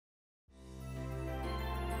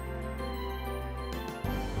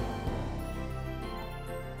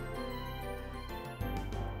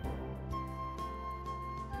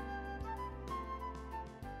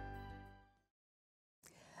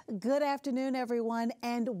Good afternoon, everyone,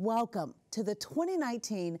 and welcome to the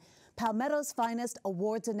 2019 Palmetto's Finest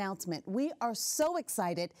Awards announcement. We are so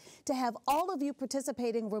excited to have all of you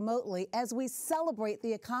participating remotely as we celebrate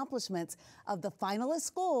the accomplishments of the finalist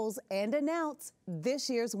schools and announce this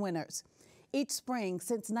year's winners. Each spring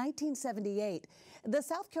since 1978, the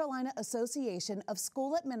South Carolina Association of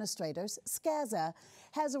School Administrators, SCASA,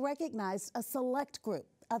 has recognized a select group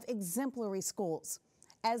of exemplary schools.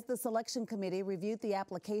 As the selection committee reviewed the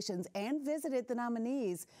applications and visited the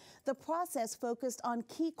nominees, the process focused on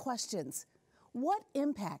key questions. What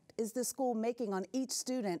impact is the school making on each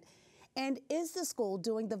student? And is the school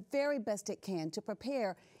doing the very best it can to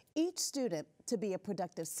prepare each student to be a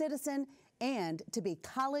productive citizen and to be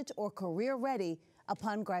college or career ready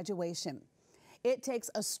upon graduation? It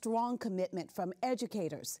takes a strong commitment from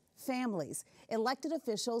educators, families, elected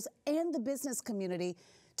officials, and the business community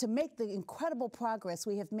to make the incredible progress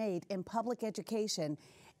we have made in public education.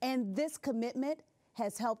 And this commitment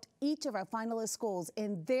has helped each of our finalist schools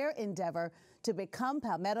in their endeavor to become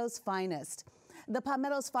Palmetto's Finest. The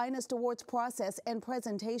Palmetto's Finest Awards process and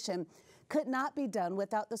presentation could not be done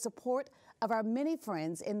without the support of our many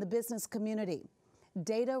friends in the business community.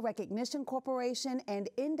 Data Recognition Corporation and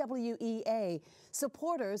NWEA,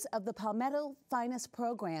 supporters of the Palmetto Finest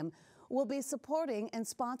program, will be supporting and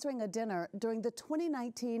sponsoring a dinner during the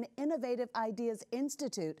 2019 Innovative Ideas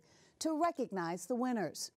Institute to recognize the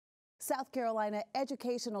winners. South Carolina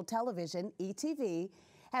Educational Television, ETV,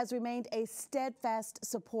 has remained a steadfast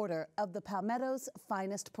supporter of the Palmetto's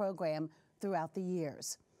Finest program throughout the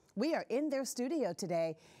years. We are in their studio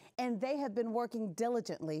today, and they have been working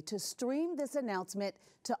diligently to stream this announcement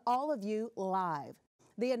to all of you live.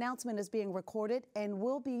 The announcement is being recorded and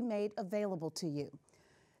will be made available to you.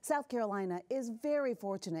 South Carolina is very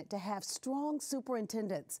fortunate to have strong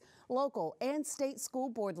superintendents, local and state school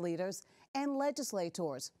board leaders, and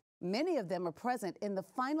legislators. Many of them are present in the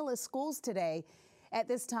finalist schools today. At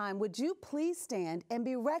this time, would you please stand and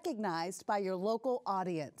be recognized by your local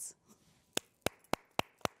audience?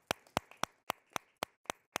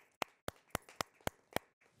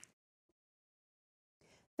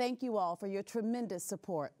 Thank you all for your tremendous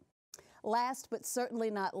support. Last but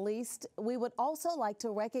certainly not least, we would also like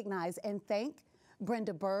to recognize and thank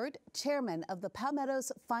Brenda Bird, chairman of the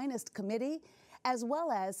Palmetto's Finest Committee, as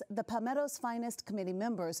well as the Palmetto's Finest Committee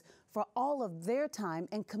members for all of their time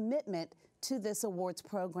and commitment to this awards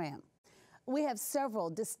program. We have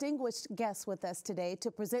several distinguished guests with us today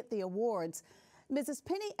to present the awards. Mrs.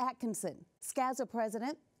 Penny Atkinson, SCASA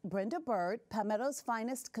President, Brenda Bird, Palmetto's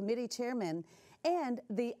Finest Committee Chairman, and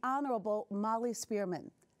the Honorable Molly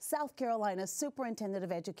Spearman, South Carolina Superintendent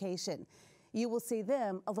of Education. You will see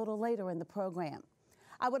them a little later in the program.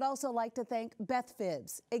 I would also like to thank Beth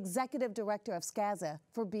Phibbs, Executive Director of SCASA,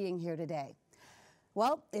 for being here today.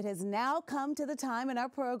 Well, it has now come to the time in our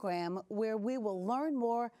program where we will learn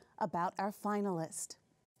more about our finalists.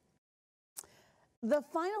 The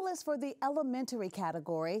finalists for the elementary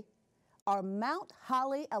category are Mount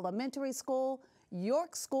Holly Elementary School,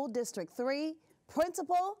 York School District 3,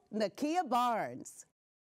 Principal Nakia Barnes.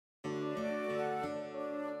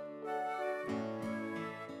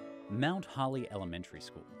 Mount Holly Elementary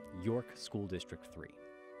School, York School District 3.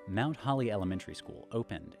 Mount Holly Elementary School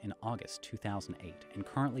opened in August 2008 and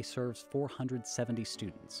currently serves 470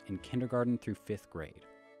 students in kindergarten through 5th grade.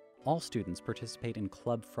 All students participate in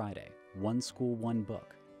Club Friday, One School, One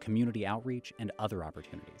Book, community outreach, and other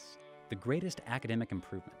opportunities. The greatest academic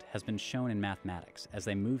improvement has been shown in mathematics as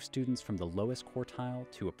they move students from the lowest quartile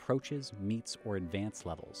to approaches, meets, or advanced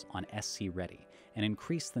levels on SC Ready and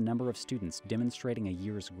increase the number of students demonstrating a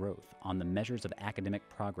year's growth on the measures of academic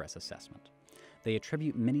progress assessment. They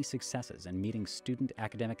attribute many successes in meeting student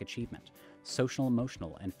academic achievement, social,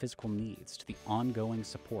 emotional, and physical needs to the ongoing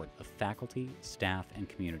support of faculty, staff, and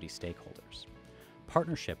community stakeholders.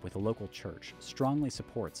 Partnership with a local church strongly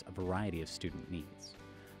supports a variety of student needs.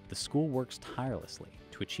 The school works tirelessly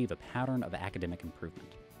to achieve a pattern of academic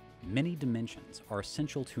improvement. Many dimensions are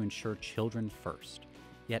essential to ensure children first,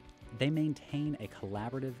 yet they maintain a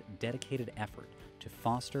collaborative, dedicated effort to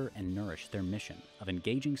foster and nourish their mission of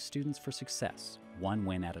engaging students for success, one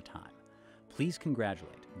win at a time. Please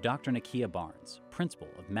congratulate Dr. Nakia Barnes, Principal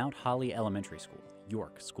of Mount Holly Elementary School,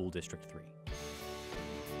 York School District 3.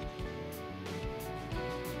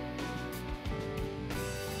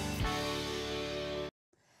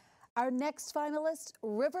 Our next finalist,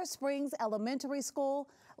 River Springs Elementary School,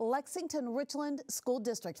 Lexington Richland School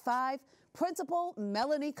District 5, Principal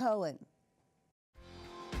Melanie Cohen.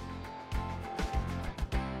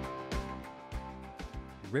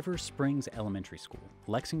 River Springs Elementary School,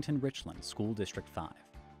 Lexington Richland School District 5.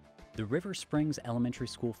 The River Springs Elementary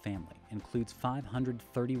School family includes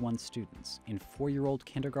 531 students in 4-year-old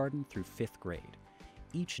kindergarten through 5th grade.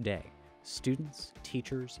 Each day, students,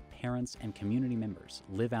 teachers, parents, and community members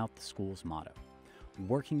live out the school's motto,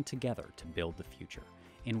 working together to build the future,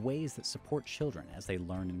 in ways that support children as they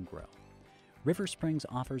learn and grow. River Springs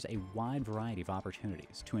offers a wide variety of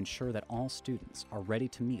opportunities to ensure that all students are ready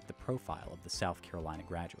to meet the profile of the South Carolina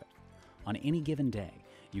graduate. On any given day,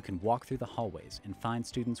 you can walk through the hallways and find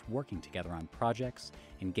students working together on projects,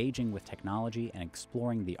 engaging with technology, and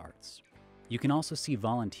exploring the arts. You can also see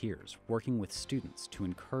volunteers working with students to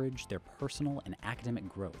encourage their personal and academic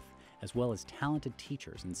growth, as well as talented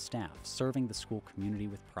teachers and staff serving the school community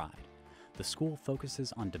with pride. The school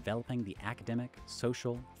focuses on developing the academic,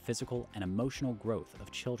 social, physical, and emotional growth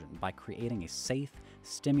of children by creating a safe,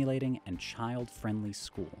 stimulating, and child-friendly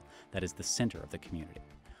school that is the center of the community.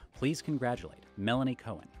 Please congratulate Melanie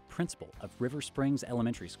Cohen, principal of River Springs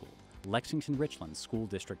Elementary School, Lexington-Richland School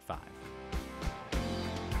District 5.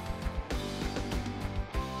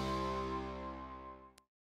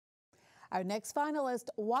 Our next finalist,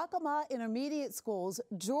 Waccamaw Intermediate Schools,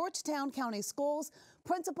 Georgetown County Schools,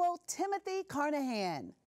 Principal Timothy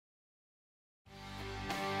Carnahan.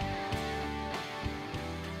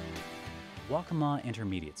 Waccamaw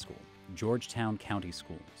Intermediate School, Georgetown County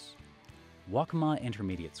Schools. Waccamaw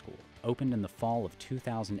Intermediate School opened in the fall of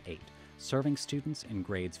 2008, serving students in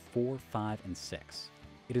grades 4, 5, and 6.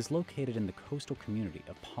 It is located in the coastal community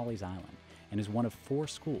of Pawleys Island and is one of 4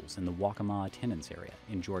 schools in the Waccamaw attendance area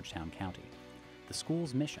in Georgetown County. The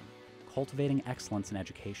school's mission, cultivating excellence in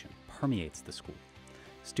education, permeates the school.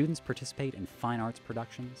 Students participate in fine arts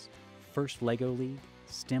productions, First Lego League,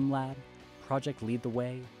 STEM Lab, Project Lead the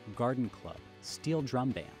Way, Garden Club, Steel Drum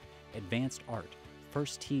Band, Advanced Art,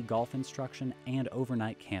 First Tee golf instruction, and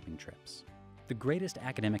overnight camping trips. The greatest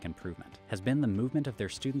academic improvement has been the movement of their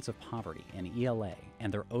students of poverty in ELA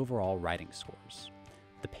and their overall writing scores.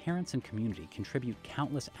 The parents and community contribute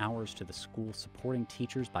countless hours to the school, supporting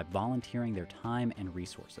teachers by volunteering their time and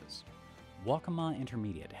resources. Waccamaw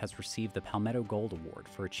Intermediate has received the Palmetto Gold Award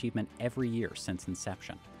for achievement every year since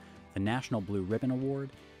inception, the National Blue Ribbon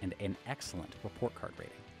Award, and an excellent report card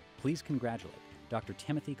rating. Please congratulate Dr.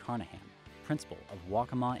 Timothy Carnahan, principal of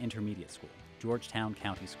Waccamaw Intermediate School, Georgetown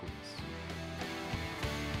County Schools.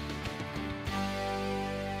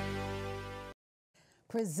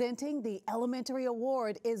 Presenting the elementary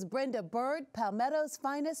award is Brenda Bird, Palmetto's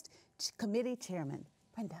Finest Committee Chairman.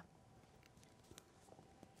 Brenda.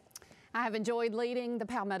 I have enjoyed leading the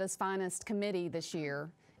Palmetto's Finest Committee this year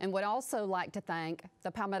and would also like to thank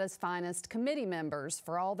the Palmetto's Finest Committee members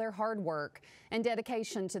for all their hard work and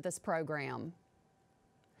dedication to this program.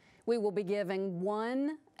 We will be giving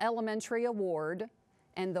one elementary award,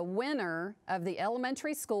 and the winner of the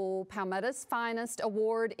Elementary School Palmetto's Finest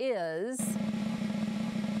Award is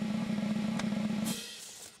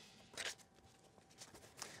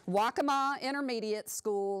Waccamaw Intermediate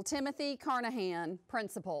School, Timothy Carnahan,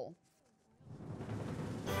 Principal.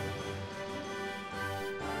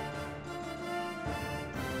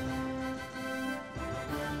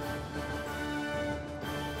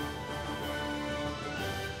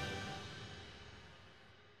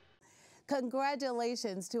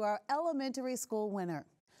 Congratulations to our elementary school winner.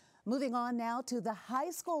 Moving on now to the high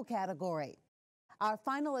school category. Our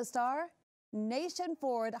finalists are Nation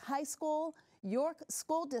Ford High School, York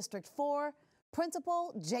School District 4,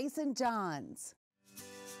 Principal Jason Johns.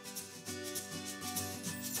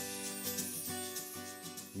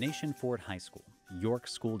 Nation Ford High School, York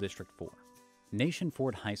School District 4. Nation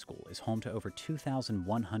Ford High School is home to over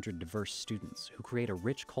 2,100 diverse students who create a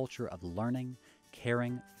rich culture of learning,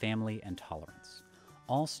 caring, family, and tolerance.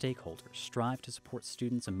 All stakeholders strive to support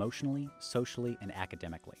students emotionally, socially, and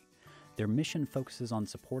academically. Their mission focuses on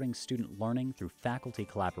supporting student learning through faculty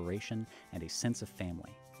collaboration and a sense of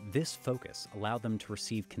family. This focus allowed them to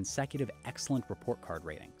receive consecutive excellent report card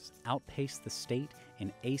ratings, outpace the state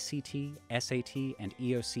in ACT, SAT, and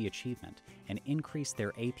EOC achievement, and increase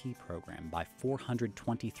their AP program by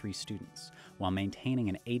 423 students, while maintaining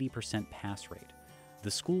an 80% pass rate.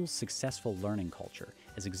 The school's successful learning culture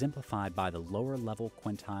is exemplified by the lower-level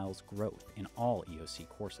quintiles growth in all EOC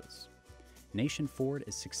courses. Nation Ford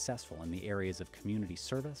is successful in the areas of community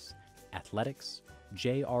service, athletics,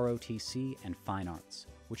 JROTC, and fine arts,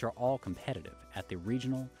 which are all competitive at the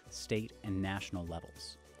regional, state, and national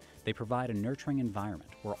levels. They provide a nurturing environment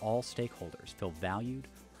where all stakeholders feel valued,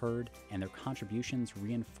 heard, and their contributions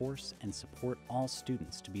reinforce and support all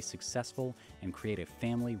students to be successful and create a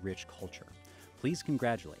family-rich culture. Please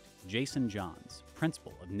congratulate Jason Johns,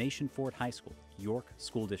 principal of Nation Ford High School, York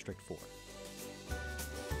School District 4.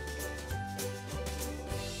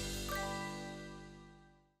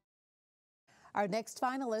 Our next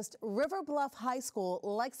finalist, River Bluff High School,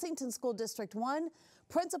 Lexington School District 1,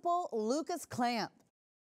 Principal Lucas Clamp.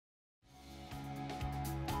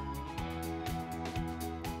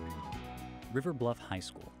 River Bluff High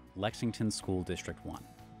School, Lexington School District 1.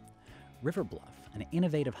 River Bluff, an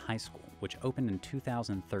innovative high school which opened in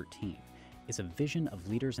 2013, is a vision of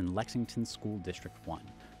leaders in Lexington School District 1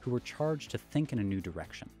 who were charged to think in a new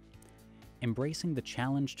direction. Embracing the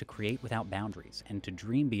challenge to create without boundaries and to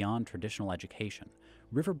dream beyond traditional education,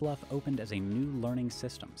 River Bluff opened as a new learning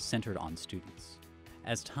system centered on students.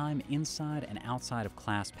 As time inside and outside of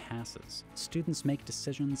class passes, students make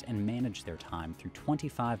decisions and manage their time through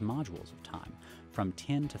 25 modules of time, from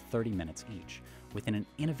 10 to 30 minutes each, within an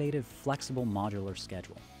innovative, flexible modular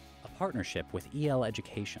schedule. A partnership with EL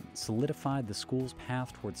Education solidified the school's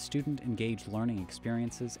path towards student-engaged learning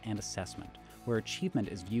experiences and assessment, where achievement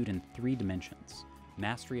is viewed in 3 dimensions: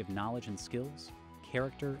 mastery of knowledge and skills,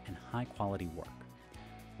 character, and high-quality work.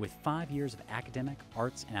 With 5 years of academic,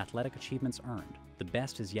 arts, and athletic achievements earned, the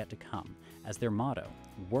best is yet to come, as their motto,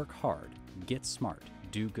 "Work hard, get smart,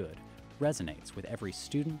 do good," resonates with every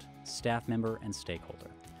student, staff member, and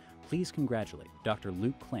stakeholder. Please congratulate Dr.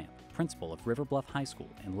 Luke Clamp, Principal of River Bluff High School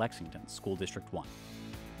in Lexington School District 1.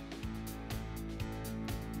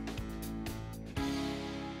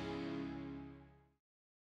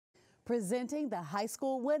 Presenting the high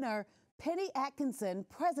school winner, Penny Atkinson,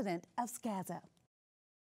 President of SCAZA.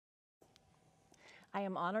 I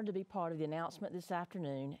am honored to be part of the announcement this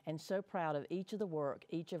afternoon and so proud of each of the work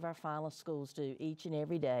each of our finalist schools do each and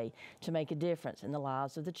every day to make a difference in the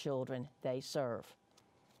lives of the children they serve.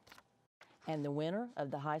 And the winner of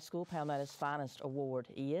the High School Palmetto's Finest Award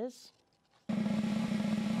is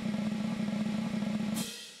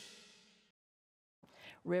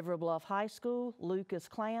River Bluff High School, Lucas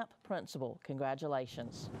Clamp, Principal.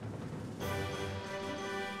 Congratulations.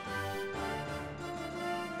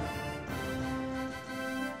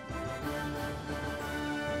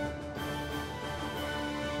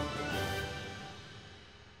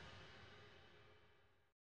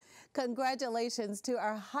 Congratulations to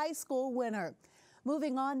our high school winner.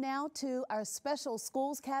 Moving on now to our special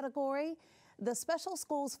schools category. The special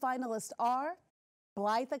schools finalists are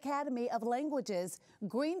Blythe Academy of Languages,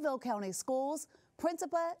 Greenville County Schools,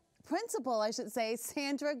 Principal,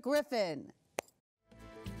 Sandra Griffin.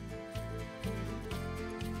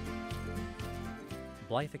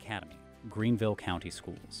 Blythe Academy, Greenville County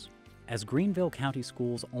Schools. As Greenville County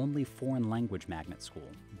Schools' only foreign language magnet school,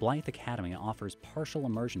 Blythe Academy offers partial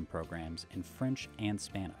immersion programs in French and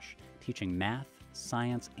Spanish, teaching math,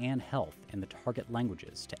 science, and health in the target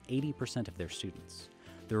languages to 80% of their students.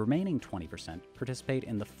 The remaining 20% participate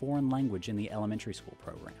in the foreign language in the elementary school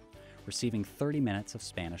program, receiving 30 minutes of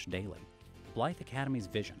Spanish daily. Blythe Academy's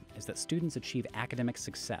vision is that students achieve academic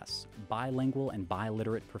success, bilingual and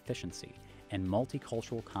biliterate proficiency, and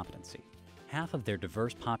multicultural competency. Half of their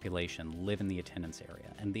diverse population live in the attendance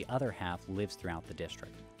area, and the other half lives throughout the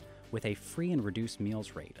district. With a free and reduced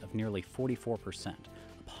meals rate of nearly 44%,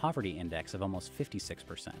 a poverty index of almost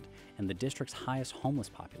 56%, and the district's highest homeless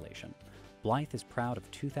population, Blythe is proud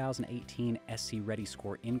of 2018 SC Ready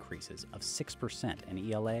score increases of 6%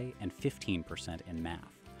 in ELA and 15% in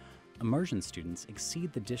math. Immersion students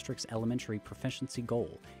exceed the district's elementary proficiency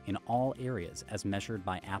goal in all areas as measured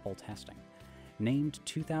by Apple testing. Named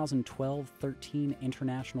 2012-13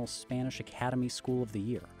 International Spanish Academy School of the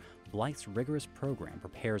Year, Blythe's rigorous program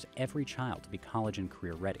prepares every child to be college and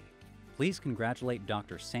career ready. Please congratulate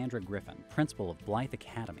Dr. Sandra Griffin, Principal of Blythe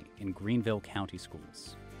Academy in Greenville County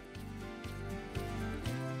Schools.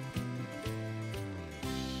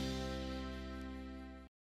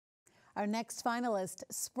 Our next finalist,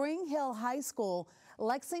 Spring Hill High School,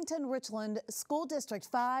 Lexington Richland School District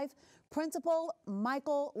 5, Principal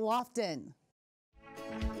Michael Lofton.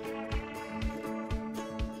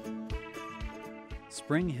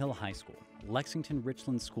 Spring Hill High School, Lexington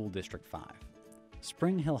Richland School District 5.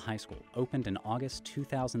 Spring Hill High School opened in August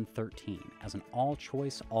 2013 as an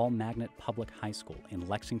all-choice, all-magnet public high school in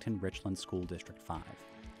Lexington Richland School District 5.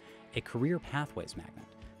 A career pathways magnet,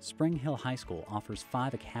 Spring Hill High School offers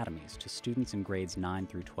 5 academies to students in grades 9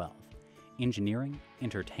 through 12: engineering,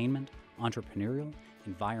 entertainment, entrepreneurial,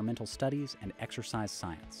 environmental studies, and exercise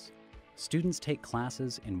science. Students take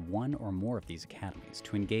classes in one or more of these academies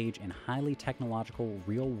to engage in highly technological,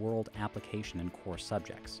 real-world application in core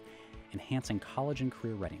subjects, enhancing college and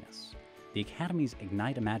career readiness. The academies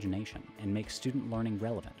ignite imagination and make student learning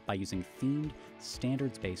relevant by using themed,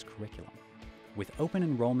 standards-based curriculum. With open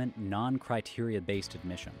enrollment, non-criteria-based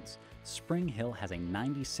admissions, Spring Hill has a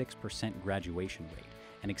 96% graduation rate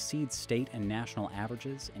and exceeds state and national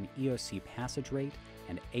averages in EOC passage rate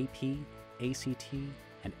and AP, ACT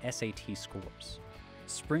and SAT scores.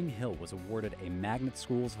 Spring Hill was awarded a Magnet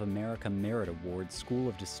Schools of America Merit Award School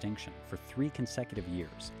of Distinction for 3 consecutive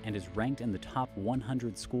years and is ranked in the top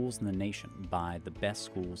 100 schools in the nation by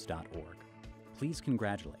thebestschools.org. Please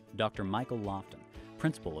congratulate Dr. Michael Lofton,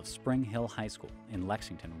 principal of Spring Hill High School in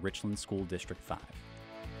Lexington, Richland School District 5.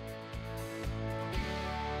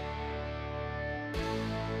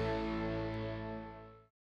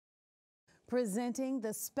 Presenting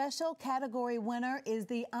the special category winner is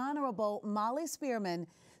the Honorable Molly Spearman,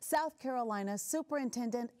 South Carolina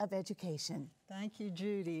Superintendent of Education. Thank you,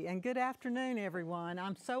 Judy, and good afternoon, everyone.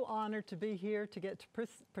 I'm so honored to be here to get to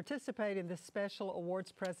participate in this special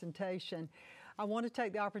awards presentation. I want to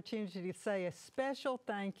take the opportunity to say a special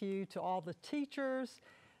thank you to all the teachers,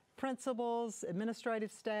 principals,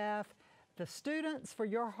 administrative staff, the students for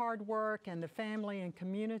your hard work, and the family and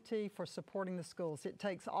community for supporting the schools. It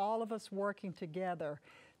takes all of us working together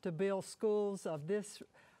to build schools of this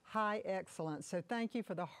high excellence. So thank you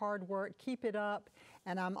for the hard work. Keep it up.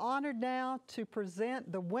 And I'm honored now to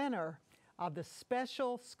present the winner of the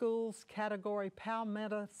Special Schools Category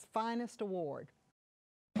Palmetto's Finest Award.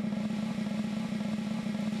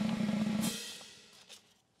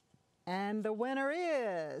 And the winner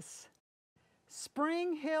is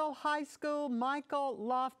Spring Hill High School, Michael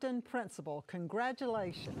Lofton, Principal.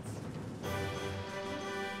 Congratulations.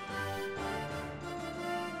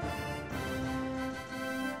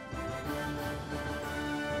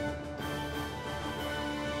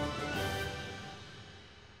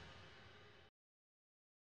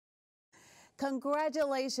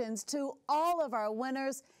 Congratulations to all of our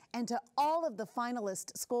winners and to all of the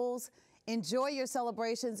finalist schools. Enjoy your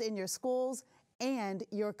celebrations in your schools and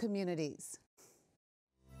your communities.